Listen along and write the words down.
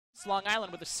It's Long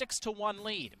Island with a 6-1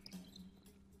 lead.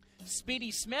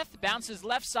 Speedy Smith bounces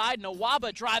left side.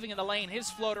 Nwaba driving in the lane. His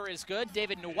floater is good.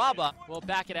 David Nwaba will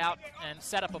back it out and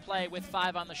set up a play with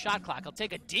 5 on the shot clock. He'll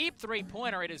take a deep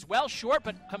three-pointer. It is well short,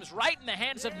 but comes right in the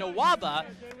hands of Nwaba,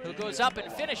 who goes up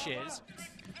and finishes.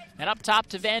 And up top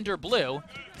to Vander Blue.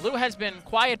 Blue has been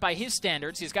quiet by his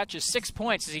standards. He's got just 6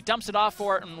 points as he dumps it off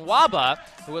for Nwaba,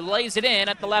 who lays it in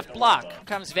at the left block. Here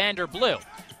comes Vander Blue.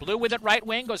 Blue with it right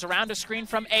wing, goes around a screen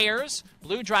from Ayers.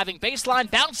 Blue driving baseline,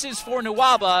 bounces for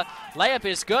Nwaba. Layup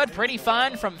is good, pretty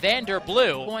fine from Vander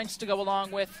Blue. Points to go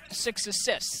along with 6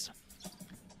 assists.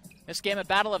 This game a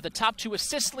battle of the top 2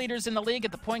 assist leaders in the league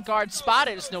at the point guard spot.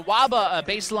 It is Nwaba, a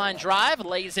baseline drive,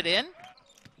 lays it in.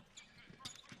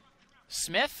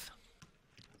 Smith,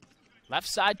 left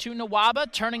side to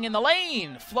Nwaba, turning in the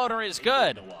lane. Floater is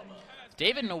good.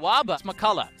 David Nwaba,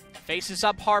 McCullough, faces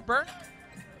up Harper.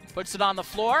 Puts it on the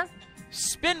floor.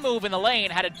 Spin move in the lane.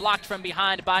 Had it blocked from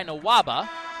behind by Nwaba.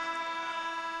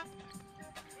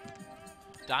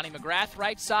 Donnie McGrath,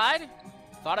 right side.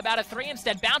 Thought about a 3.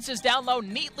 Instead bounces down low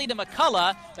neatly to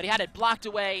McCullough, but he had it blocked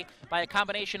away by a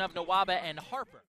combination of Nwaba and Harper.